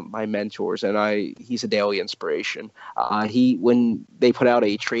of my mentors, and he's a daily inspiration. When they put out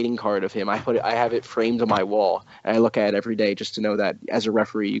a trading card of him, I have it framed on my wall, and I look at it every day just to know that as a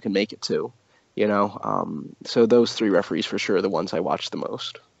referee you can make it too. So those three referees for sure are the ones I watch the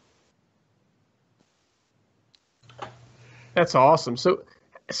most. That's awesome. So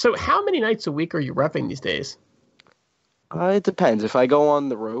how many nights a week are you reffing these days? It depends. If I go on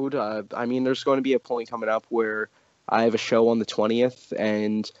the road, there's going to be a point coming up where I have a show on the 20th,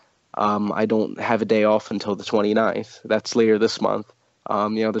 and I don't have a day off until the 29th. That's later this month.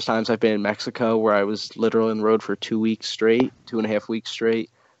 There's times I've been in Mexico where I was literally on the road for 2 weeks straight, 2.5 weeks straight.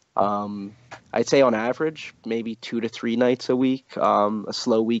 I'd say on average, maybe 2 to 3 nights a week. A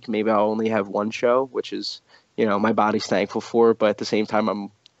slow week, maybe I'll only have one show, which is, my body's thankful for. But at the same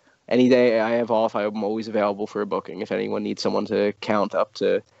time, any day I have off, I'm always available for a booking if anyone needs someone to count up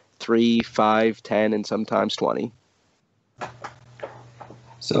to 3, 5, 10, and sometimes 20.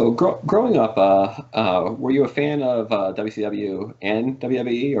 So growing up, were you a fan of WCW and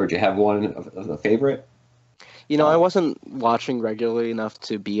WWE, or did you have one of a favorite? I wasn't watching regularly enough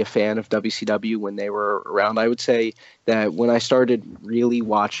to be a fan of WCW when they were around. I would say that when I started really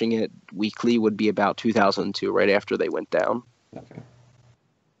watching it weekly would be about 2002, right after they went down. Okay.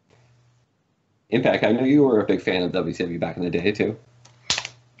 Impact, I know you were a big fan of WCW back in the day, too.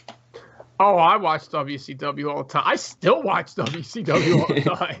 Oh, I watch WCW all the time. I still watch WCW all the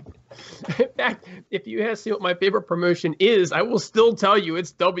time. In fact, if you ask me what my favorite promotion is, I will still tell you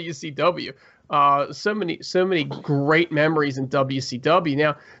it's WCW. So many great memories in WCW.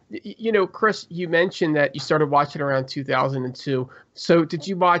 Now, Chris, you mentioned that you started watching around 2002. So did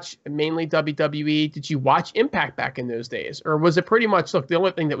you watch mainly WWE? Did you watch Impact back in those days? Or was it pretty much, look, the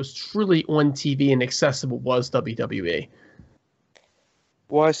only thing that was truly on TV and accessible was WWE?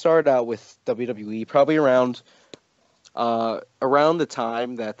 Well, I started out with WWE probably around the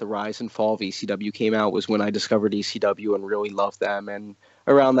time that the rise and fall of ECW came out was when I discovered ECW and really loved them. And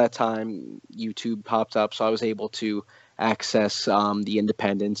around that time, YouTube popped up, so I was able to access the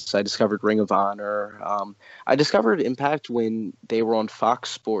independents. I discovered Ring of Honor. I discovered Impact when they were on Fox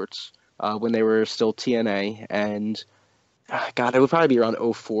Sports, when they were still TNA. And, God, it would probably be around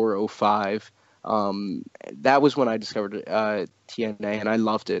 04, 05. That was when I discovered TNA, and I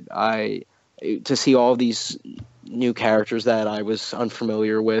loved it. To see all these new characters that I was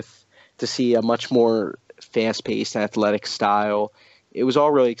unfamiliar with, to see a much more fast-paced, athletic style, it was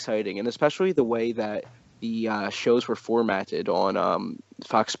all really exciting, and especially the way that the shows were formatted on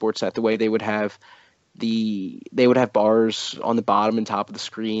Fox Sports. That the way they would have bars on the bottom and top of the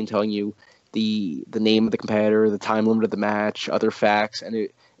screen telling you the name of the competitor, the time limit of the match, other facts, and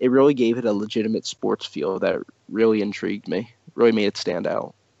it really gave it a legitimate sports feel that really intrigued me, really made it stand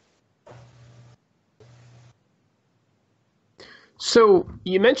out. So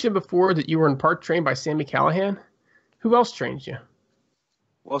you mentioned before that you were in part trained by Sami Callihan. Who else trained you?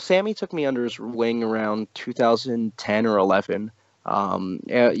 Well, Sami took me under his wing around 2010 or 11. For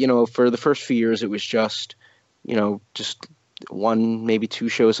the first few years, it was just one, maybe 2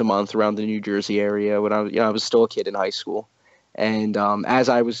 shows a month around the New Jersey area when I was still a kid in high school. And as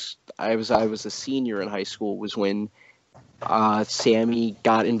I was a senior in high school was when Sami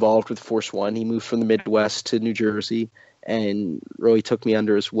got involved with Force One. He moved from the Midwest to New Jersey and really took me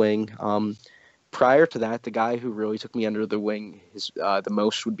under his wing. Prior to that, the guy who really took me under the wing the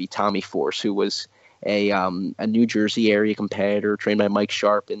most would be Tommy Force, who was a New Jersey area competitor trained by Mike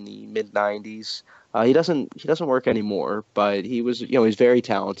Sharp in the mid '90s. He doesn't work anymore, but he was he's very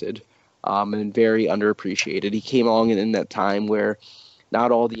talented and very underappreciated. He came along in that time where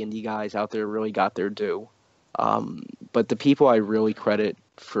not all the indie guys out there really got their due. But the people I really credit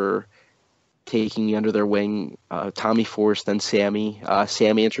for taking me under their wing, Tommy Force, then Sami.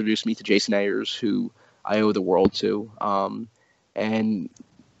 Sami introduced me to Jason Ayers, who I owe the world to. And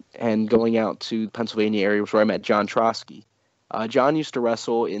going out to the Pennsylvania area was where I met John Trotsky. John used to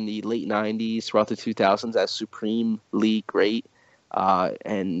wrestle in the late 90s, throughout the 2000s as Supreme League Great.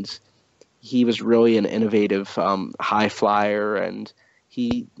 And he was really an innovative high flyer, and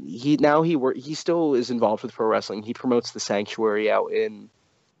he still is involved with pro wrestling. He promotes the Sanctuary out in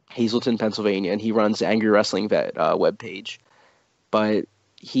Hazleton, Pennsylvania, and he runs Angry Wrestling Vet webpage. But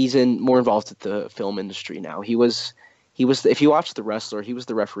he's more involved with the film industry now. He was if you watch The Wrestler, he was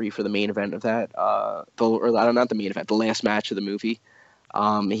the referee for the main event of that. Not the main event, the last match of the movie.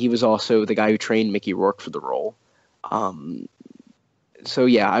 He was also the guy who trained Mickey Rourke for the role. So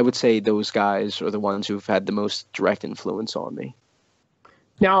yeah, I would say those guys are the ones who've had the most direct influence on me.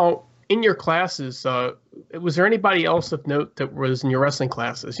 Now, in your classes, was there anybody else of note that was in your wrestling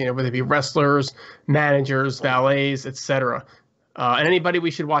classes? Whether it be wrestlers, managers, valets, etc. And anybody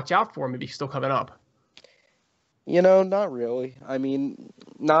we should watch out for, maybe still coming up? Not really. I mean,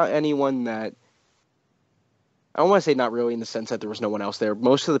 not anyone that. I don't want to say not really in the sense that there was no one else there.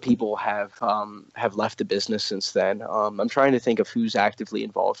 Most of the people have left the business since then. I'm trying to think of who's actively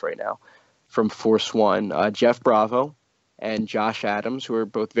involved right now. From Force One, Jeff Bravo and Josh Adams, who are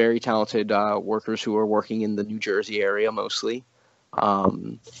both very talented workers who are working in the New Jersey area mostly.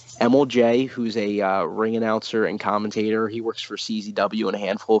 Emil J., who's a ring announcer and commentator. He works for CZW and a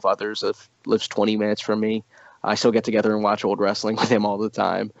handful of others. Lives 20 minutes from me. I still get together and watch old wrestling with him all the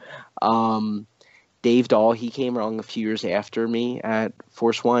time. Dave Dahl, he came along a few years after me at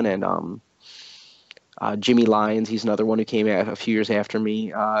Force One, and Jimmy Lyons, he's another one who came out a few years after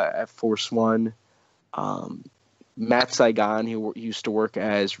me at Force One. Matt Saigon, who used to work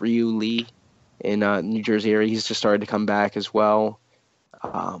as Ryu Lee in New Jersey area, he's just started to come back as well.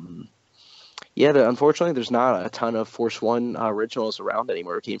 Unfortunately, there's not a ton of Force One originals around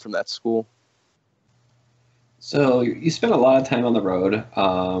anymore who came from that school. So you spent a lot of time on the road.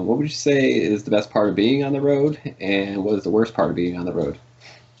 What would you say is the best part of being on the road, and what is the worst part of being on the road?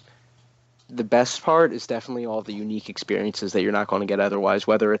 The best part is definitely all the unique experiences that you're not going to get otherwise,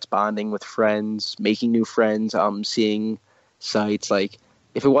 whether it's bonding with friends, making new friends, seeing sites. Like,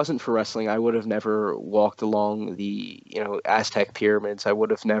 if it wasn't for wrestling, I would have never walked along the, Aztec pyramids. I would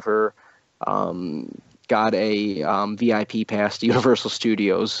have never got a VIP pass to Universal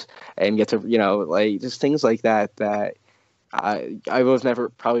Studios and get to, just things like that I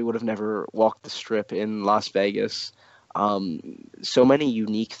probably would have never walked the strip in Las Vegas. So many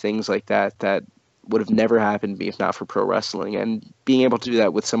unique things like that would have never happened to me if not for pro wrestling, and being able to do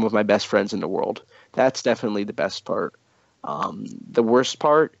that with some of my best friends in the world. That's definitely the best part. The worst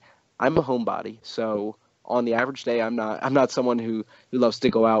part, I'm a homebody, so on the average day, I'm not someone who loves to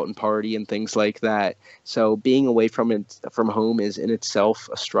go out and party and things like that. So being away from home is in itself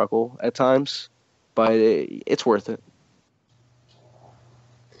a struggle at times, but it's worth it.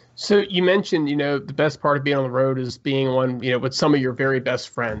 So you mentioned, the best part of being on the road is being on, with some of your very best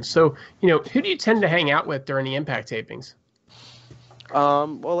friends. So, who do you tend to hang out with during the Impact tapings?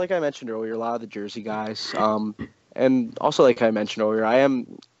 Well, like I mentioned earlier, a lot of the Jersey guys. And also, like I mentioned earlier,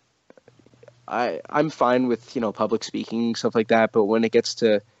 I'm fine with, public speaking, stuff like that. But when it gets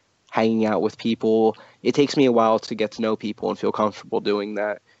to hanging out with people, it takes me a while to get to know people and feel comfortable doing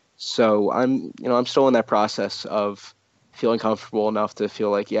that. So I'm still in that process of feeling comfortable enough to feel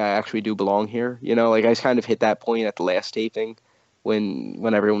like, yeah, I actually do belong here. Like I kind of hit that point at the last taping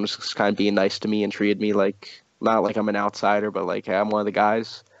when everyone was kind of being nice to me and treated me like, not like I'm an outsider, but like, hey, I'm one of the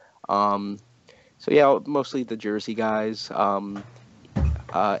guys. So yeah, mostly the Jersey guys,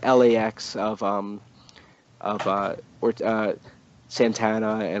 LAX of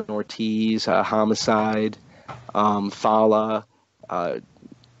Santana and Ortiz, Homicide, Fala,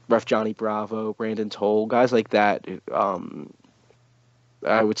 Ref Johnny Bravo, Brandon Toll, guys like that.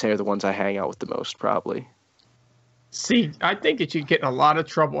 I would say are the ones I hang out with the most, probably. See, I think that you'd get in a lot of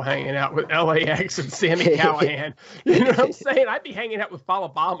trouble hanging out with LAX and Sammy Callahan. You know what I'm saying? I'd be hanging out with Fala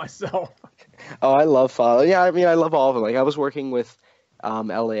Ba myself. Oh, I love Fala. Yeah, I mean, I love all of them. Like, I was working with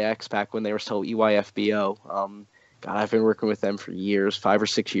LAX back when they were still EYFBO. God, I've been working with them for years, 5 or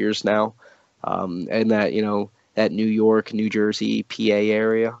 6 years now. And that, that New York, New Jersey, PA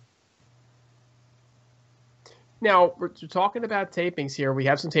area. Now, we're talking about tapings here. We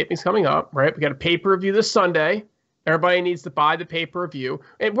have some tapings coming up, right? We got a pay-per-view this Sunday. Everybody needs to buy the pay-per-view.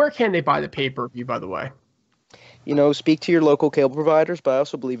 And where can they buy the pay-per-view, by the way? Speak to your local cable providers, but I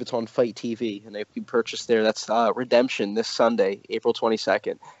also believe it's on Fight TV, and they can purchase there. That's Redemption this Sunday, April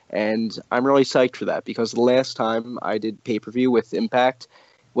 22nd. And I'm really psyched for that because the last time I did pay-per-view with Impact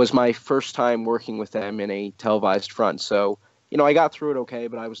was my first time working with them in a televised front. So, I got through it okay,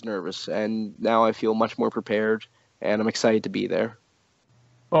 but I was nervous. And now I feel much more prepared, and I'm excited to be there.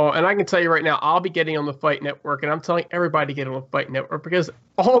 Well, and I can tell you right now, I'll be getting on the Fight Network, and I'm telling everybody to get on the Fight Network because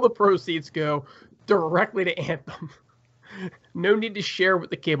all the proceeds go directly to Anthem. No need to share with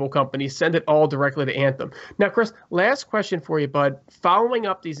the cable companies. Send it all directly to Anthem. Now, Chris, last question for you, bud. Following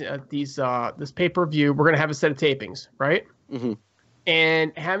up this pay-per-view, we're going to have a set of tapings, right? Mm-hmm.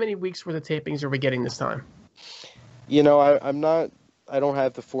 And how many weeks worth of tapings are we getting this time? I don't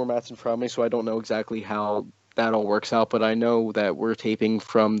have the formats in front of me, so I don't know exactly how that all works out, but I know that we're taping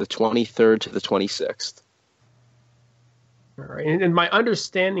from the 23rd to the 26th. All right. And my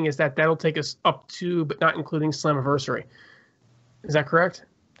understanding is that that'll take us up to, but not including Slammiversary. Is that correct?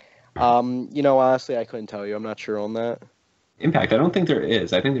 Honestly, I couldn't tell you. I'm not sure on that. Impact, I don't think there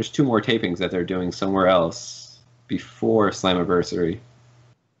is. I think there's 2 more tapings that they're doing somewhere else before Slammiversary.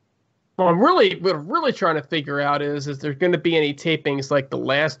 Well, what I'm really trying to figure out is there going to be any tapings like the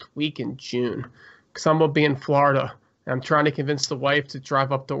last week in June? Because I'm going to be in Florida. And I'm trying to convince the wife to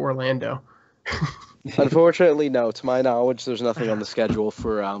drive up to Orlando. Unfortunately, no. To my knowledge, there's nothing on the schedule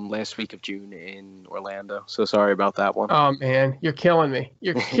for last week of June in Orlando. So sorry about that one. Oh, man. You're killing me.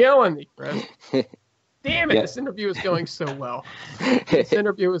 You're killing me, Chris. Damn it. Yeah. This interview is going so well. This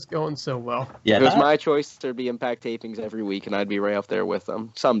interview is going so well. Yeah, it was my choice to be Impact tapings every week, and I'd be right up there with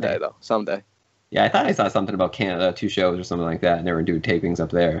them. Someday, though. Someday. Yeah, I thought I saw something about Canada, 2 shows or something like that, and they were doing tapings up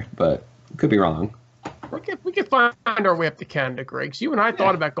there, but could be wrong. we could find our way up to Canada, Griggs. You and I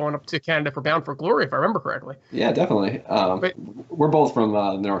thought about going up to Canada for Bound for Glory, if I remember correctly. Yeah, definitely. We're both from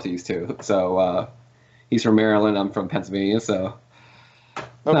the Northeast too. So he's from Maryland. I'm from Pennsylvania. So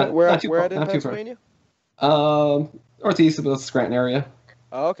where at in Pennsylvania? Northeast of the Scranton area.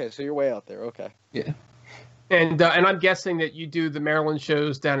 Oh, okay. So you're way out there. Okay. Yeah. And I'm guessing that you do the Maryland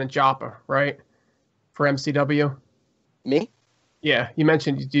shows down in Joppa, right? For MCW. Me? Yeah, you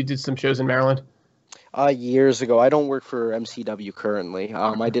mentioned you did some shows in Maryland. Years ago. I don't work for MCW currently.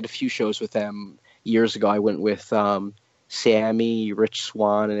 I did a few shows with them years ago. I went with Sammy, Rich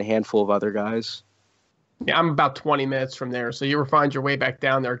Swan, and a handful of other guys. Yeah, I'm about 20 minutes from there. So you ever find your way back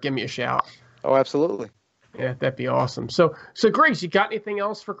down there, give me a shout. Oh, absolutely. Yeah, that'd be awesome. So Griggs, you got anything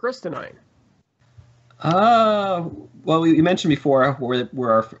else for Kris tonight? Well, you mentioned before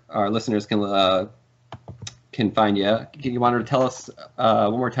where our listeners can find you. You wanted to tell us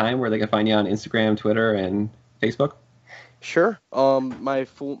one more time where they can find you on Instagram, Twitter, and Facebook? Sure.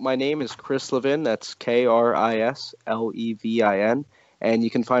 My name is Kris Levin. That's KrisLevin, and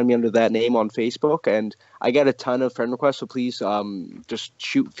you can find me under that name on Facebook. And I get a ton of friend requests, so please just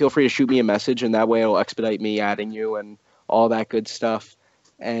feel free to shoot me a message, and that way it'll expedite me adding you and all that good stuff.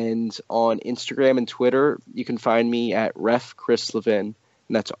 And on Instagram and Twitter, you can find me at Referre Kris Levin,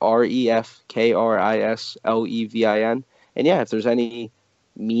 and that's REFKRISLEVIN. And yeah, if there's any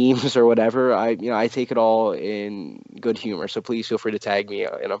memes or whatever, I take it all in good humor. So please feel free to tag me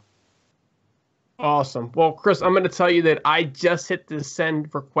in them. Awesome. Well, Kris, I'm going to tell you that I just hit the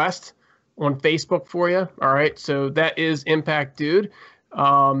send request on Facebook for you. All right, so that is Impact Dude.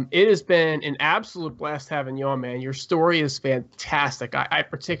 It has been an absolute blast having you on, man. Your story is fantastic. I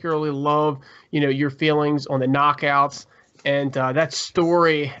particularly love, your feelings on the knockouts and that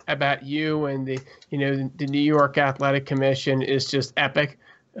story about you and the New York Athletic Commission is just epic.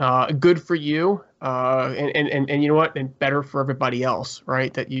 Good for you. And you know what? And better for everybody else,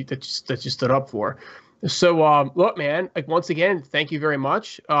 right? That you stood up for. So, look, man, once again, thank you very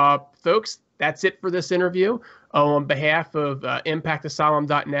much. Folks, that's it for this interview. On behalf of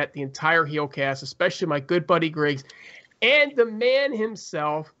ImpactAsylum.net, the entire Heelcast, especially my good buddy Griggs, and the man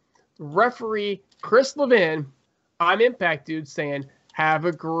himself, referee Kris Levin, I'm Impact Dude saying have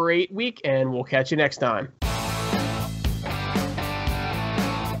a great week, and we'll catch you next time.